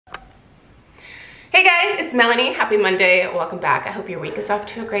Hey guys, it's Melanie. Happy Monday. Welcome back. I hope your week is off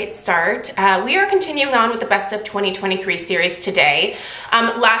to a great start. We are continuing on with the Best of 2023 series today.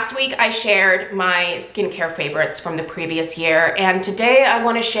 Last week I shared my skincare favorites from the previous year, and today I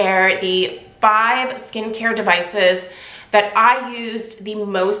want to share the 5 skincare devices that I used the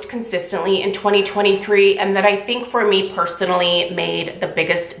most consistently in 2023 and that I think for me personally made the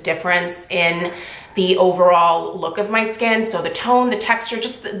biggest difference in the overall look of my skin. So the tone, the texture,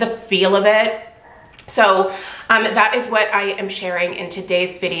 just the feel of it. So that is what I am sharing in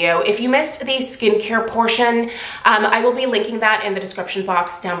today's video. If you missed the skincare portion, I will be linking that in the description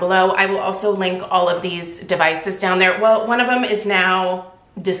box down below. I will also link all of these devices down there. Well, one of them is now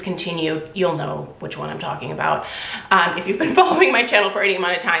discontinued. You'll know which one I'm talking about if you've been following my channel for any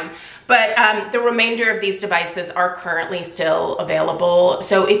amount of time. But the remainder of these devices are currently still available.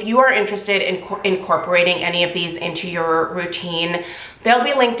 So if you are interested in incorporating any of these into your routine, they'll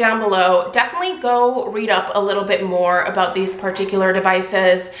be linked down below. Definitely go read up a little bit more about these particular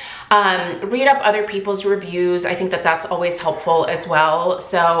devices. Read up other people's reviews. I think that that's always helpful as well.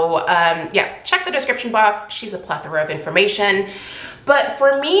 So yeah, check the description box. She's a plethora of information. But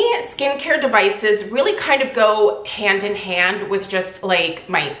for me, skincare devices really kind of go hand in hand with just like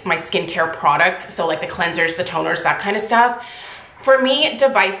my skincare products. So like the cleansers, the toners, that kind of stuff. For me,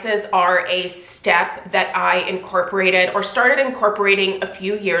 devices are a step that I incorporated or started incorporating a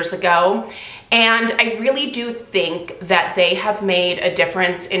few years ago. And I really do think that they have made a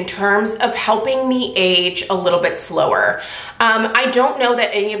difference in terms of helping me age a little bit slower. I don't know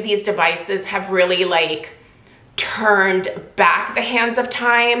that any of these devices have really like turned back the hands of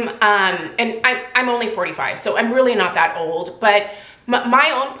time. And I'm only 45, so I'm really not that old, but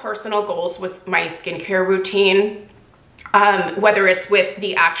my own personal goals with my skincare routine, whether it's with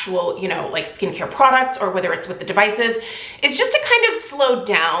the actual, you know, like skincare products or whether it's with the devices, is just to kind of slow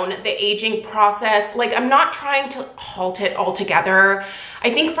down the aging process. Like, I'm not trying to halt it altogether.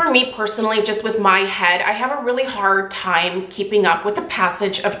 I think for me personally, just with my head, I have a really hard time keeping up with the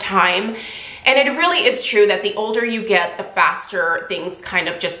passage of time. And it really is true that the older you get, the faster things kind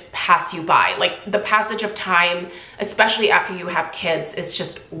of just pass you by. Like the passage of time, especially after you have kids, is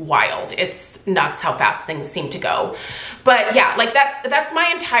just wild. It's nuts how fast things seem to go. But yeah, like that's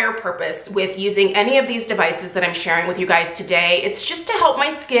my entire purpose with using any of these devices that I'm sharing with you guys today. It's just to help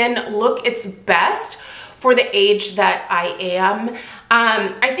my skin look its best for the age that I am.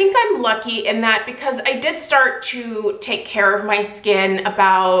 I think I'm lucky in that because I did start to take care of my skin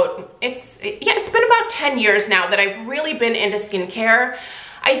about, it's been about 10 years now that I've really been into skincare.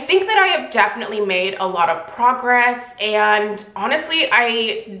 I think that I have definitely made a lot of progress, and honestly,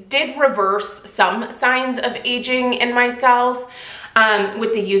 I did reverse some signs of aging in myself.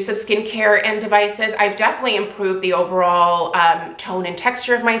 With the use of skincare and devices. I've definitely improved the overall tone and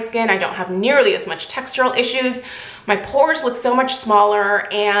texture of my skin. I don't have nearly as much textural issues. My pores look so much smaller,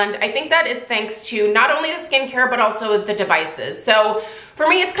 and I think that is thanks to not only the skincare but also the devices. So for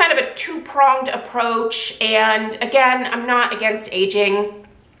me, it's kind of a two-pronged approach, and again, I'm not against aging.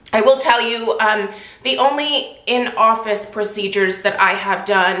 I will tell you, the only in-office procedures that I have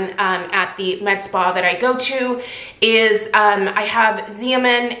done at the med spa that I go to is I have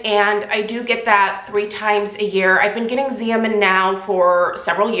Xeomin, and I do get that 3 times a year. I've been getting Xeomin now for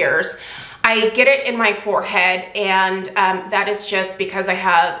several years. I get it in my forehead, and that is just because I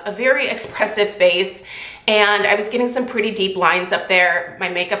have a very expressive face, and I was getting some pretty deep lines up there. My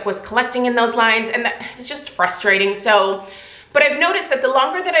makeup was collecting in those lines, and that was just frustrating. But I've noticed that the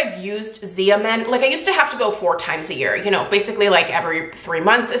longer that I've used Xeomin, like I used to have to go 4 times a year, you know, basically like every 3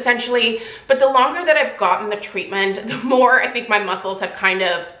 months essentially. But the longer that I've gotten the treatment, the more I think my muscles have kind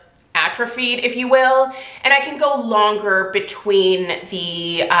of atrophied, if you will, and I can go longer between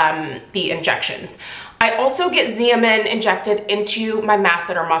the injections. I also get Xeomin injected into my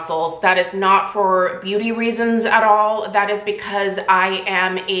masseter muscles. That is not for beauty reasons at all. That is because I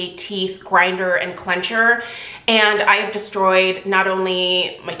am a teeth grinder and clencher, and I have destroyed not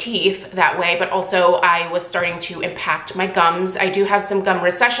only my teeth that way, but also I was starting to impact my gums. I do have some gum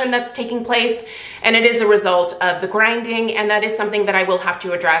recession that's taking place, and it is a result of the grinding, and that is something that I will have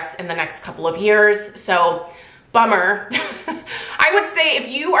to address in the next couple of years. So bummer. I would say if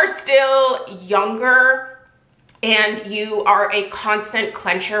you are still younger and you are a constant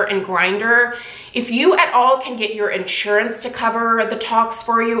clencher and grinder, if you at all can get your insurance to cover the talks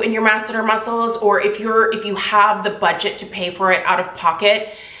for you in your masseter muscles, or if you have the budget to pay for it out of pocket,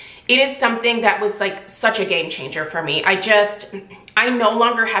 it is something that was like such a game changer for me. I no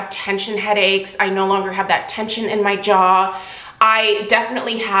longer have tension headaches. I no longer have that tension in my jaw. I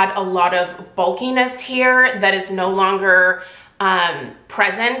definitely had a lot of bulkiness here that is no longer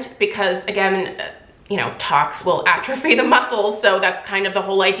present because, again, you know, tox will atrophy the muscles. So that's kind of the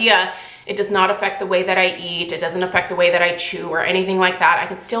whole idea. It does not affect the way that I eat. It doesn't affect the way that I chew or anything like that. I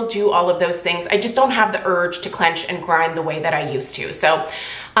can still do all of those things. I just don't have the urge to clench and grind the way that I used to. So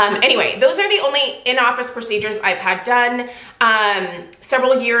anyway, those are the only in-office procedures I've had done.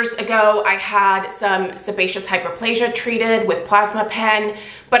 Several years ago, I had some sebaceous hyperplasia treated with plasma pen.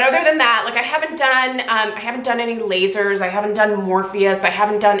 But other than that, like I haven't done any lasers. I haven't done Morpheus. I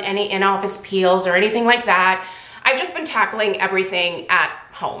haven't done any in-office peels or anything like that. I've just been tackling everything at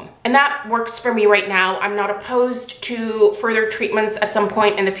home, and that works for me right now. I'm not opposed to further treatments at some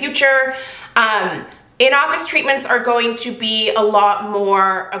point in the future. In-office treatments are going to be a lot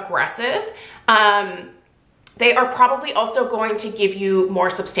more aggressive. They are probably also going to give you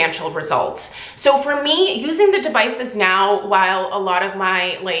more substantial results. So for me, using the devices now, while a lot of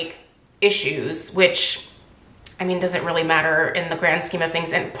my like issues, which I mean, does it really matter in the grand scheme of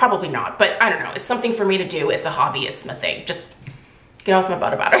things? And probably not, but I don't know. It's something for me to do. It's a hobby. It's my thing. Just get off my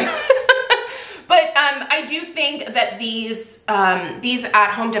butt about it. But I do think that these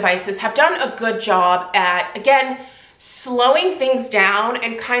at-home devices have done a good job at, again, slowing things down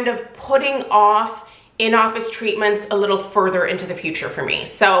and kind of putting off in-office treatments a little further into the future for me.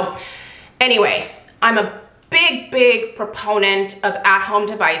 So anyway, I'm a big proponent of at-home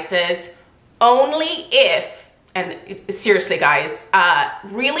devices only if, and seriously guys,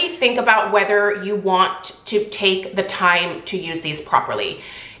 really think about whether you want to take the time to use these properly.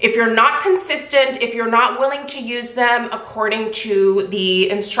 If you're not consistent, if you're not willing to use them according to the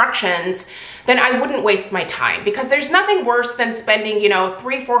instructions, then I wouldn't waste my time, because there's nothing worse than spending, you know,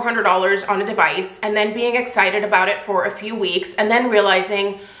 $300–400 on a device and then being excited about it for a few weeks and then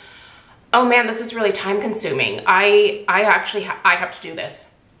realizing, oh man, this is really time consuming. I have to do this.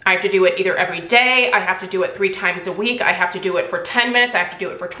 I have to do it either every day. I have to do it 3 times a week. I have to do it for 10 minutes. I have to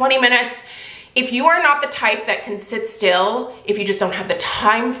do it for 20 minutes. If you are not the type that can sit still, if you just don't have the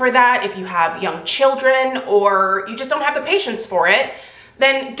time for that, if you have young children or you just don't have the patience for it,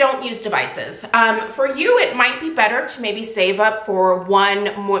 then don't use devices. For you, it might be better to maybe save up for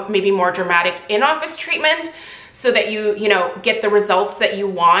one maybe more dramatic in-office treatment so that you know, get the results that you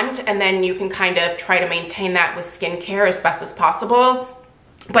want, and then you can kind of try to maintain that with skincare as best as possible.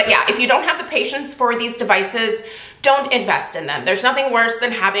 But yeah, if you don't have the patience for these devices, don't invest in them. There's nothing worse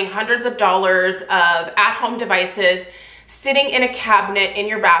than having hundreds of dollars of at-home devices sitting in a cabinet in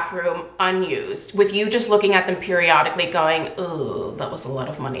your bathroom unused, with you just looking at them periodically going, ooh, that was a lot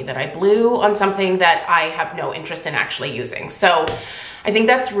of money that I blew on something that I have no interest in actually using. So I think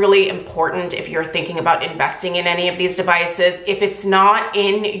that's really important if you're thinking about investing in any of these devices. If it's not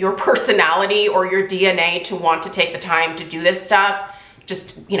in your personality or your DNA to want to take the time to do this stuff,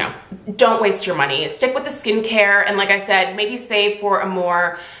 just, you know, don't waste your money. Stick with the skincare, and like I said, maybe save for a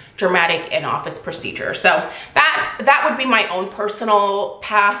more dramatic in-office procedure. So that would be my own personal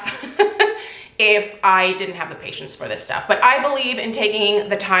path if I didn't have the patience for this stuff. But I believe in taking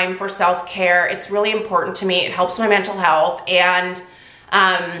the time for self-care. It's really important to me. It helps my mental health, and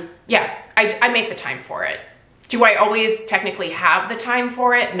yeah, I make the time for it. Do I always technically have the time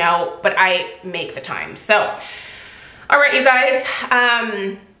for it? No, but I make the time. So all right, you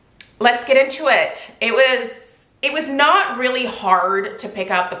guys, let's get into it. It was not really hard to pick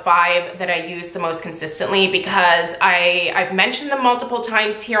out the 5 that I use the most consistently, because I've mentioned them multiple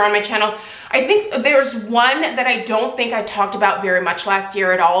times here on my channel. I think there's one that I don't think I talked about very much last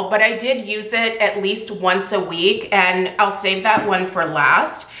year at all, but I did use it at least once a week, and I'll save that one for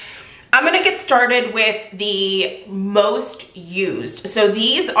last. I'm gonna get started with the most used. So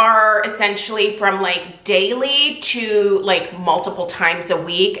these are essentially from like daily to like multiple times a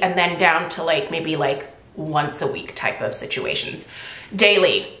week, and then down to like maybe like once a week type of situations.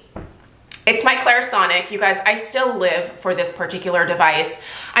 Daily. It's my Clarisonic. You guys, I still live for this particular device.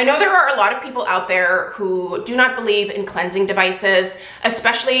 I know there are a lot of people out there who do not believe in cleansing devices,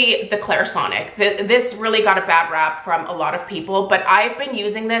 especially the Clarisonic. This really got a bad rap from a lot of people, but I've been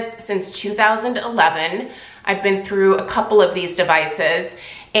using this since 2011. I've been through a couple of these devices,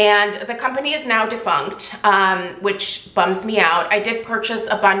 and the company is now defunct, which bums me out. I did purchase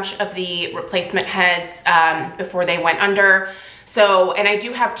a bunch of the replacement heads before they went under. So, and I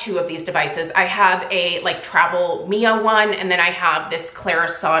do have 2 of these devices. I have a like travel Mia one, and then I have this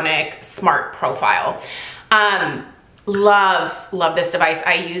Clarisonic Smart Profile. Love this device.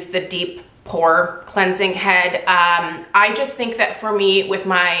 I use the deep pore cleansing head. I just think that for me, with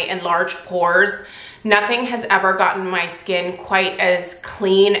my enlarged pores, Nothing has ever gotten my skin quite as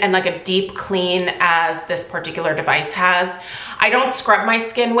clean and like a deep clean as this particular device has. I don't scrub my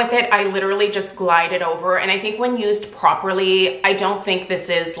skin with it. I literally just glide it over. And I think when used properly, I don't think this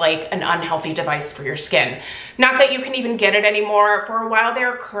is like an unhealthy device for your skin. Not that you can even get it anymore. For a while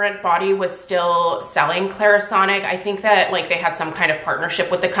their Current Body was still selling Clarisonic. I think that like they had some kind of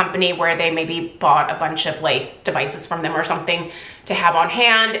partnership with the company where they maybe bought a bunch of like devices from them or something to have on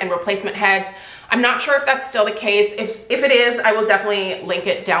hand and replacement heads. I'm not sure if that's still the case. If it is, I will definitely link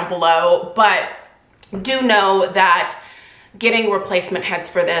it down below, but do know that getting replacement heads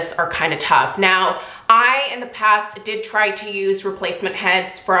for this are kind of tough. Now, I, in the past, did try to use replacement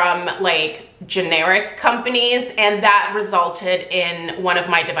heads from like generic companies, and that resulted in one of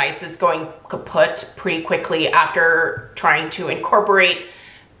my devices going kaput pretty quickly after trying to incorporate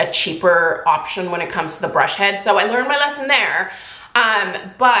a cheaper option when it comes to the brush head. So I learned my lesson there,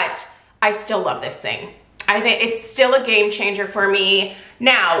 but I still love this thing. I think it's still a game changer for me.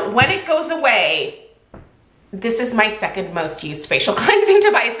 Now, when it goes away, this is my second most used facial cleansing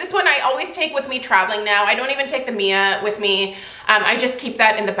device. This one I always take with me traveling now. I don't even take the Mia with me. I just keep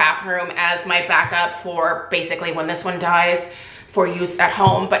that in the bathroom as my backup for basically when this one dies for use at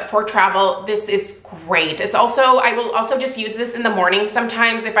home. But for travel, this is great. It's also, I will also just use this in the morning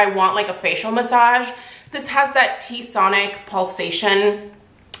sometimes if I want like a facial massage. This has that T-sonic pulsation.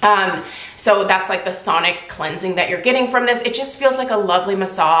 So that's like the sonic cleansing that you're getting from this. It just feels like a lovely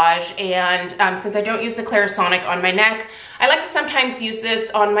massage. And since I don't use the Clarisonic on my neck, I like to sometimes use this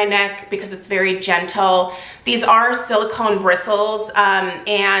on my neck because it's very gentle. These are silicone bristles,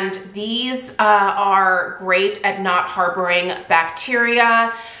 and these are great at not harboring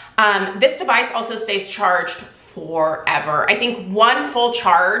bacteria. This device also stays charged forever. I think one full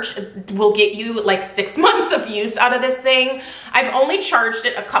charge will get you like 6 months of use out of this thing. I've only charged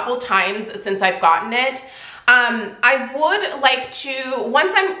it a couple times since I've gotten it. I would like to,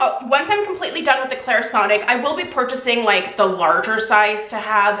 once I'm completely done with the Clarisonic, I will be purchasing like the larger size to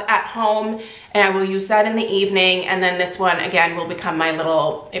have at home, and I will use that in the evening. And then this one again will become my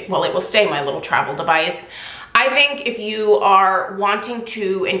little, it will stay my little travel device. I think if you are wanting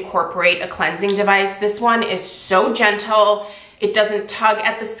to incorporate a cleansing device, this one is so gentle. It doesn't tug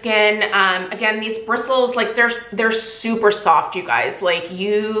at the skin. Again, these bristles, like they're super soft, you guys. Like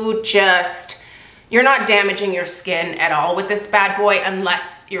you're not damaging your skin at all with this bad boy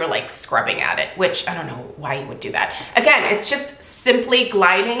unless you're like scrubbing at it, which I don't know why you would do that. Again, it's just simply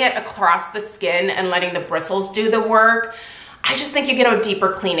gliding it across the skin and letting the bristles do the work. I just think you get a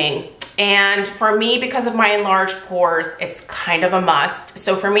deeper cleaning. And for me, because of my enlarged pores, it's kind of a must.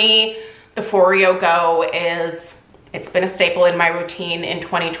 So for me, the Foreo Go it's been a staple in my routine in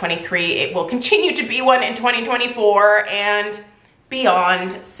 2023. It will continue to be one in 2024 and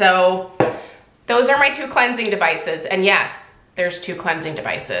beyond. So those are my two cleansing devices. And yes, there's two cleansing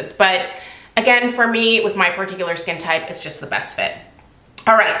devices. But again, for me, with my particular skin type, it's just the best fit.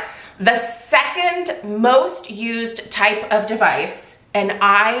 All right, the second most used type of device, and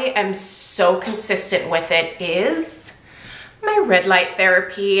I am so consistent with it, is my red light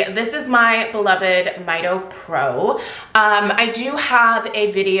therapy. This is my beloved Mito Pro. I do have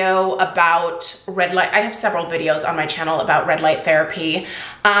a video about red light. I have several videos on my channel about red light therapy.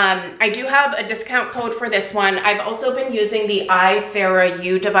 I do have a discount code for this one. I've also been using the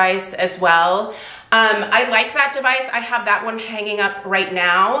iTheraU device as well. I like that device. I have that one hanging up right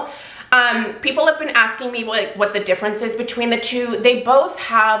now. People have been asking me what the difference is between the two. They both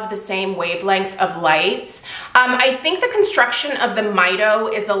have the same wavelength of lights. I think the construction of the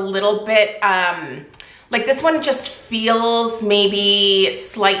Mito is a little bit, like this one just feels maybe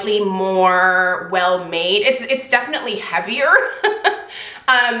slightly more well-made. It's definitely heavier.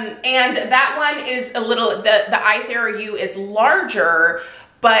 And that one is a little, the iTheraU is larger,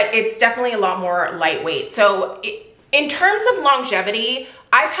 but it's definitely a lot more lightweight. So in terms of longevity,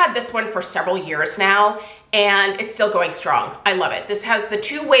 I've had this one for several years now, and it's still going strong. I love it. This has the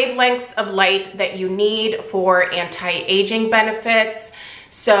two wavelengths of light that you need for anti-aging benefits.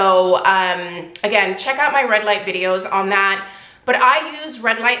 So again, check out my red light videos on that. But I use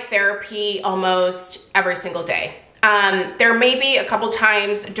red light therapy almost every single day. There may be a couple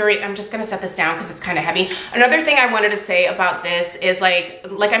times during, I'm just gonna set this down because it's kind of heavy. Another thing I wanted to say about this is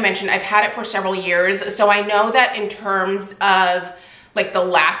like I mentioned, I've had it for several years. So I know that in terms of like the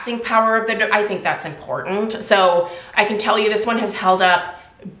lasting power of I think that's important. So I can tell you this one has held up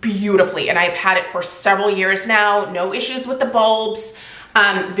beautifully, and I've had it for several years now. No issues with the bulbs.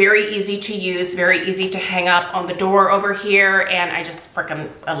 Very easy to use, very easy to hang up on the door over here, and I just freaking,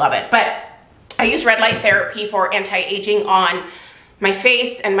 I love it. But I use red light therapy for anti-aging on my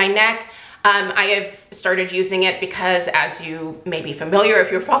face and my neck. I have started using it because, as you may be familiar,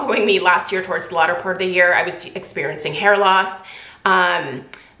 if you're following me, last year towards the latter part of the year, I was experiencing hair loss.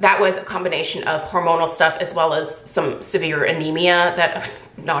 That was a combination of hormonal stuff as well as some severe anemia that I was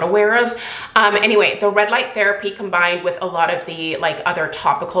not aware of. Anyway, the red light therapy combined with a lot of the like other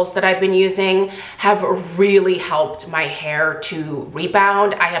topicals that I've been using have really helped my hair to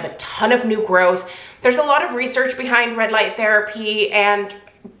rebound. I have a ton of new growth. There's a lot of research behind red light therapy and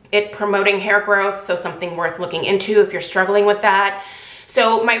it promoting hair growth, so something worth looking into if you're struggling with that.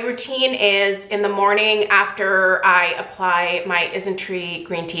 So my routine is in the morning after I apply my Isntree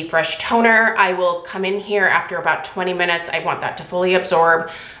Green Tea Fresh Toner, I will come in here after about 20 minutes. I want that to fully absorb.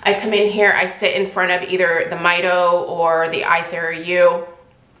 I come in here, I sit in front of either the Mito or the iTheraU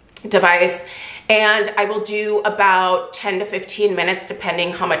device, and I will do about 10 to 15 minutes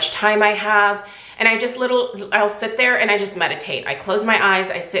depending how much time I have. And I'll sit there and I just meditate. I close my eyes,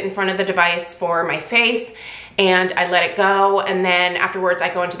 I sit in front of the device for my face, and I let it go. And then afterwards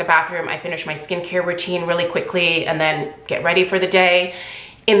I go into the bathroom, I finish my skincare routine really quickly and then get ready for the day.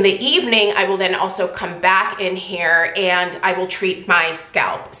 In the evening, I will then also come back in here and I will treat my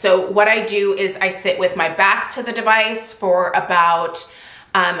scalp. So what I do is I sit with my back to the device for about,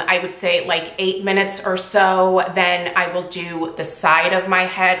 I would say like 8 minutes or so. Then I will do the side of my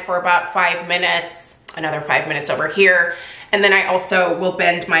head for about 5 minutes, another 5 minutes over here. And then I also will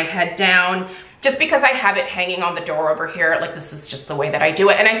bend my head down just because I have it hanging on the door over here. Like, this is just the way that I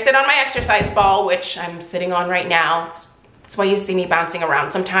do it. And I sit on my exercise ball, which I'm sitting on right now. That's why you see me bouncing around.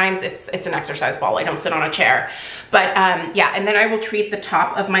 Sometimes it's an exercise ball. I don't sit on a chair. But yeah, and then I will treat the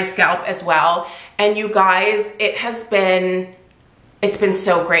top of my scalp as well. And you guys, it's been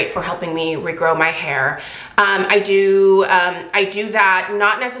so great for helping me regrow my hair. I do that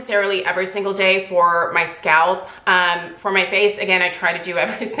not necessarily every single day for my scalp. For my face, again, I try to do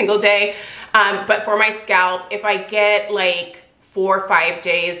every single day. But for my scalp, if I get like 4 or 5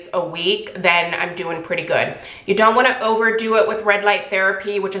 days a week, then I'm doing pretty good. You don't want to overdo it with red light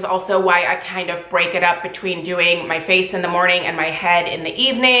therapy, which is also why I kind of break it up between doing my face in the morning and my head in the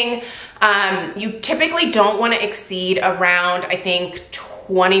evening. You typically don't want to exceed around, I think,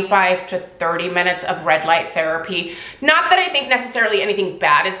 25 to 30 minutes of red light therapy. Not that I think necessarily anything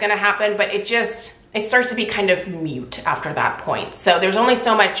bad is going to happen, but it starts to be kind of mute after that point. So there's only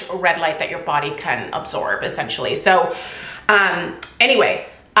so much red light that your body can absorb, essentially. So anyway,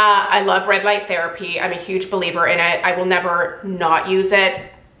 I love red light therapy. I'm a huge believer in it. I will never not use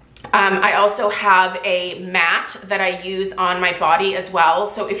it. I also have a mat that I use on my body as well.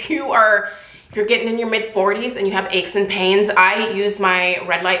 So if you're getting in your mid-40s and you have aches and pains, I use my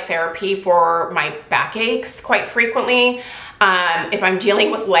red light therapy for my backaches quite frequently. If I'm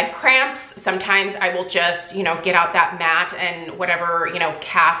dealing with leg cramps, sometimes I will just, get out that mat and whatever,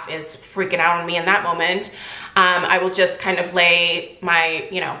 calf is freaking out on me in that moment. I will just kind of lay my,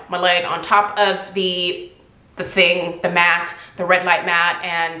 my leg on top of the mat, the red light mat,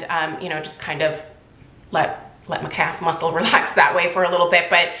 and, just kind of let my calf muscle relax that way for a little bit.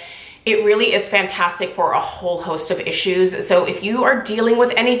 But it really is fantastic for a whole host of issues. So if you are dealing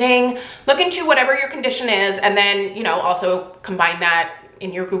with anything, look into whatever your condition is, and then, also combine that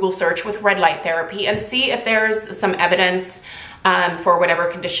in your Google search with red light therapy and see if there's some evidence for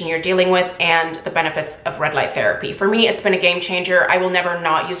whatever condition you're dealing with and the benefits of red light therapy. For me, it's been a game changer. I will never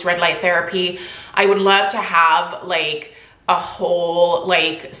not use red light therapy. I would love to have like a whole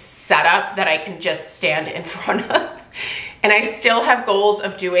like setup that I can just stand in front of. And I still have goals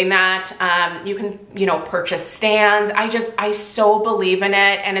of doing that. You can, purchase stands. I so believe in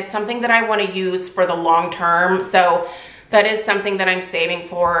it, and it's something that I want to use for the long term. So that is something that I'm saving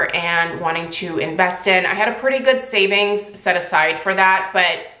for and wanting to invest in. I had a pretty good savings set aside for that,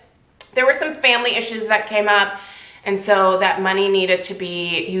 but there were some family issues that came up, and so that money needed to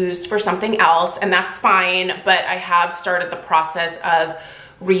be used for something else, and that's fine. But I have started the process of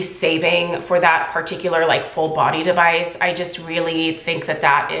resaving for that particular like full body device. I just really think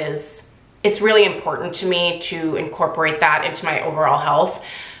that it's really important to me to incorporate that into my overall health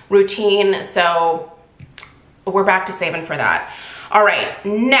routine. So we're back to saving for that. All right,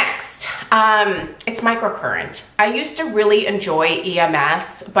 next, it's microcurrent. I used to really enjoy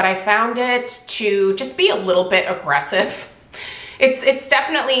EMS, but I found it to just be a little bit aggressive. It's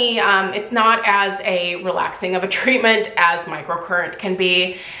definitely, it's not as a relaxing of a treatment as microcurrent can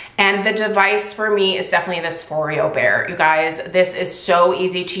be. And the device for me is definitely this Foreo Bear. You guys, this is so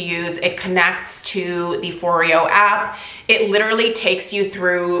easy to use. It connects to the Foreo app. It literally takes you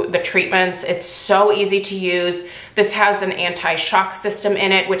through the treatments. It's so easy to use. This has an anti-shock system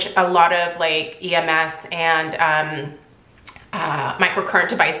in it, which a lot of like EMS and microcurrent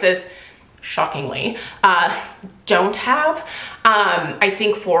devices shockingly, don't have. I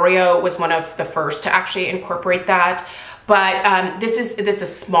think Foreo was one of the first to actually incorporate that. But this is a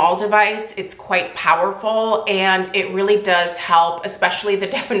small device. It's quite powerful, and it really does help, especially the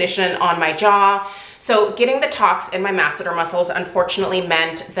definition on my jaw. So getting the tox in my masseter muscles unfortunately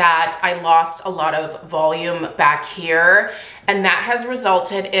meant that I lost a lot of volume back here, and that has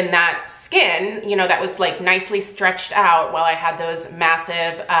resulted in that skin, you know, that was like nicely stretched out while I had those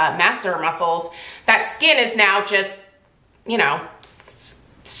massive masseter muscles. That skin is now just, you know,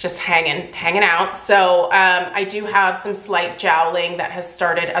 it's just hanging out. So I do have some slight jowling that has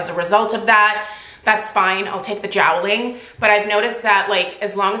started as a result of that. That's fine, I'll take the jowling, but I've noticed that, like,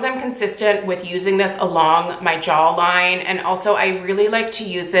 as long as I'm consistent with using this along my jawline, and also I really like to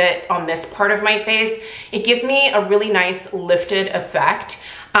use it on this part of my face, it gives me a really nice lifted effect.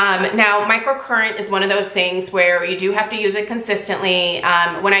 Now, microcurrent is one of those things where you do have to use it consistently.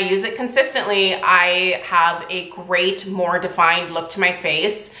 When I use it consistently, I have a great, more defined look to my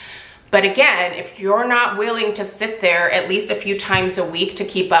face. But again, if you're not willing to sit there at least a few times a week to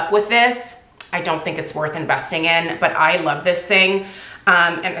keep up with this, I don't think it's worth investing in. But I love this thing.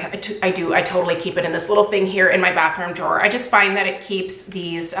 And I totally keep it in this little thing here in my bathroom drawer. I just find that it keeps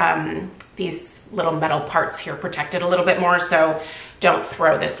these little metal parts here protected a little bit more. So don't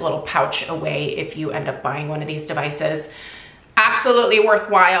throw this little pouch away if you end up buying one of these devices. Absolutely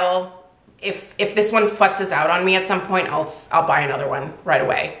worthwhile. If this one futzes out on me at some point, I'll buy another one right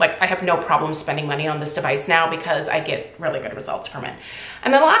away. Like, I have no problem spending money on this device now because I get really good results from it.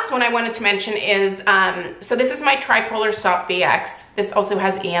 And then the last one I wanted to mention is, so this is my Tripolar Stop VX. This also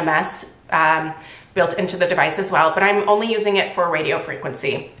has EMS built into the device as well, but I'm only using it for radio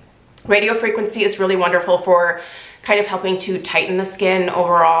frequency. Radio frequency is really wonderful for kind of helping to tighten the skin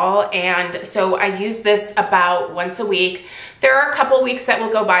overall. And so I use this about once a week. There are a couple weeks that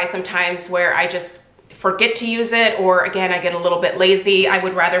will go by sometimes where I just forget to use it, or again, I get a little bit lazy. I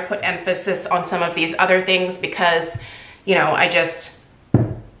would rather put emphasis on some of these other things because, you know,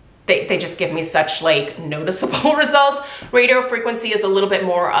 they just give me such like noticeable results. Radio frequency is a little bit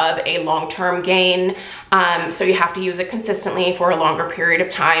more of a long-term gain. So you have to use it consistently for a longer period of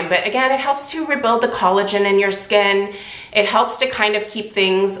time. But again, it helps to rebuild the collagen in your skin. It helps to kind of keep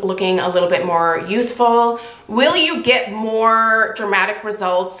things looking a little bit more youthful. Will you get more dramatic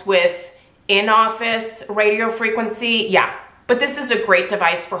results with in-office radio frequency? Yeah, but this is a great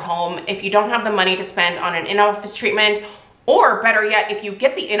device for home. If you don't have the money to spend on an in-office treatment, or better yet, if you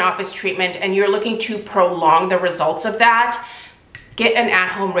get the in-office treatment and you're looking to prolong the results of that, get an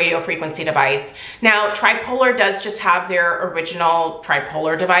at-home radio frequency device. Now, Tripolar does just have their original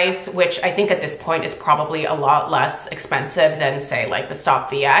Tripolar device, which I think at this point is probably a lot less expensive than, say, like the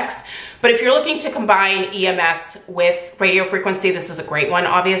Stop VX. But if you're looking to combine EMS with radio frequency, this is a great one,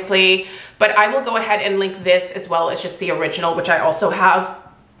 obviously. But I will go ahead and link this as well as just the original, which I also have,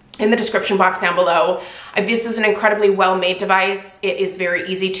 in the description box down below. This is an incredibly well-made device. It is very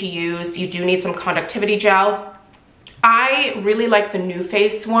easy to use. You do need some conductivity gel. I really like the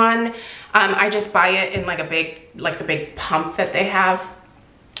NuFace one. I just buy it in like a big, like the big pump that they have.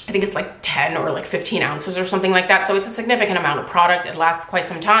 I think it's like 10 or like 15 ounces or something like that. So it's a significant amount of product. It lasts quite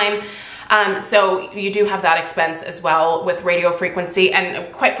some time. So you do have that expense as well with radio frequency,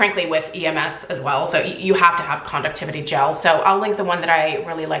 and quite frankly with EMS as well. So you have to have conductivity gel. So I'll link the one that I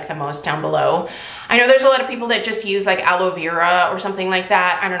really like the most down below. I know there's a lot of people that just use like aloe vera or something like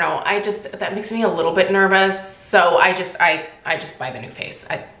that. I don't know. That makes me a little bit nervous. So I just buy the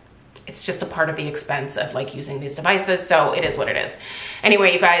NuFace. It's just a part of the expense of like using these devices. So it is what it is.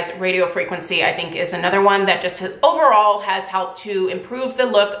 Anyway, you guys, radio frequency I think is another one that just overall has helped to improve the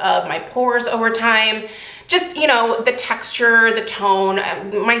look of my pores over time. Just, you know, the texture, the tone,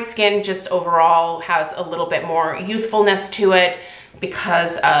 my skin just overall has a little bit more youthfulness to it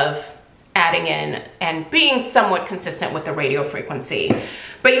because of adding in and being somewhat consistent with the radio frequency.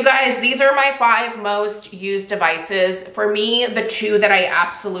 But you guys, these are my 5 most used devices. For me, the 2 that I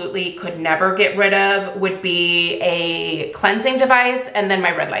absolutely could never get rid of would be a cleansing device and then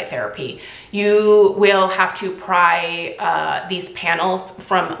my red light therapy. You will have to pry these panels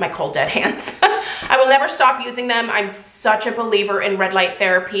from my cold dead hands. I will never stop using them. I'm such a believer in red light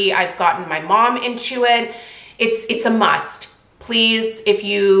therapy. I've gotten my mom into it. It's a must. Please, if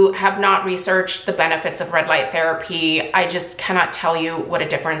you have not researched the benefits of red light therapy, I just cannot tell you what a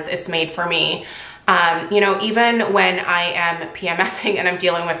difference it's made for me. You know, even when I am PMSing and I'm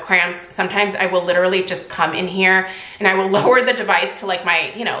dealing with cramps, sometimes I will literally just come in here and I will lower the device to like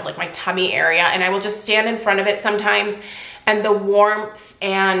my, you know, like my tummy area, and I will just stand in front of it sometimes. And the warmth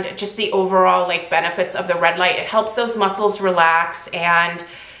and just the overall like benefits of the red light, it helps those muscles relax, and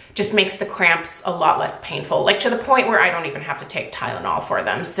just makes the cramps a lot less painful, like to the point where I don't even have to take Tylenol for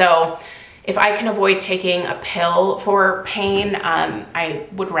them. So if I can avoid taking a pill for pain, I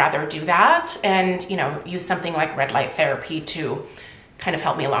would rather do that and, you know, use something like red light therapy to kind of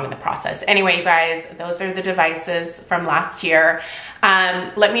help me along in the process. Anyway, you guys, those are the devices from last year.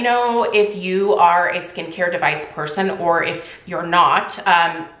 Let me know if you are a skincare device person or if you're not.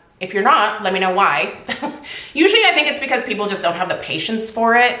 If you're not, let me know why. Usually I think it's because people just don't have the patience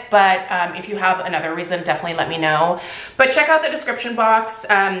for it, but if you have another reason, definitely let me know. But check out the description box.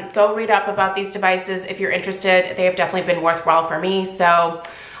 Go read up about these devices if you're interested. They have definitely been worthwhile for me. So,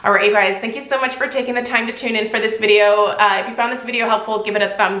 all right, you guys, thank you so much for taking the time to tune in for this video. If you found this video helpful, give it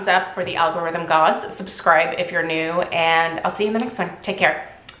a thumbs up for the algorithm gods. Subscribe if you're new, and I'll see you in the next one. Take care.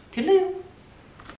 Toodaloo.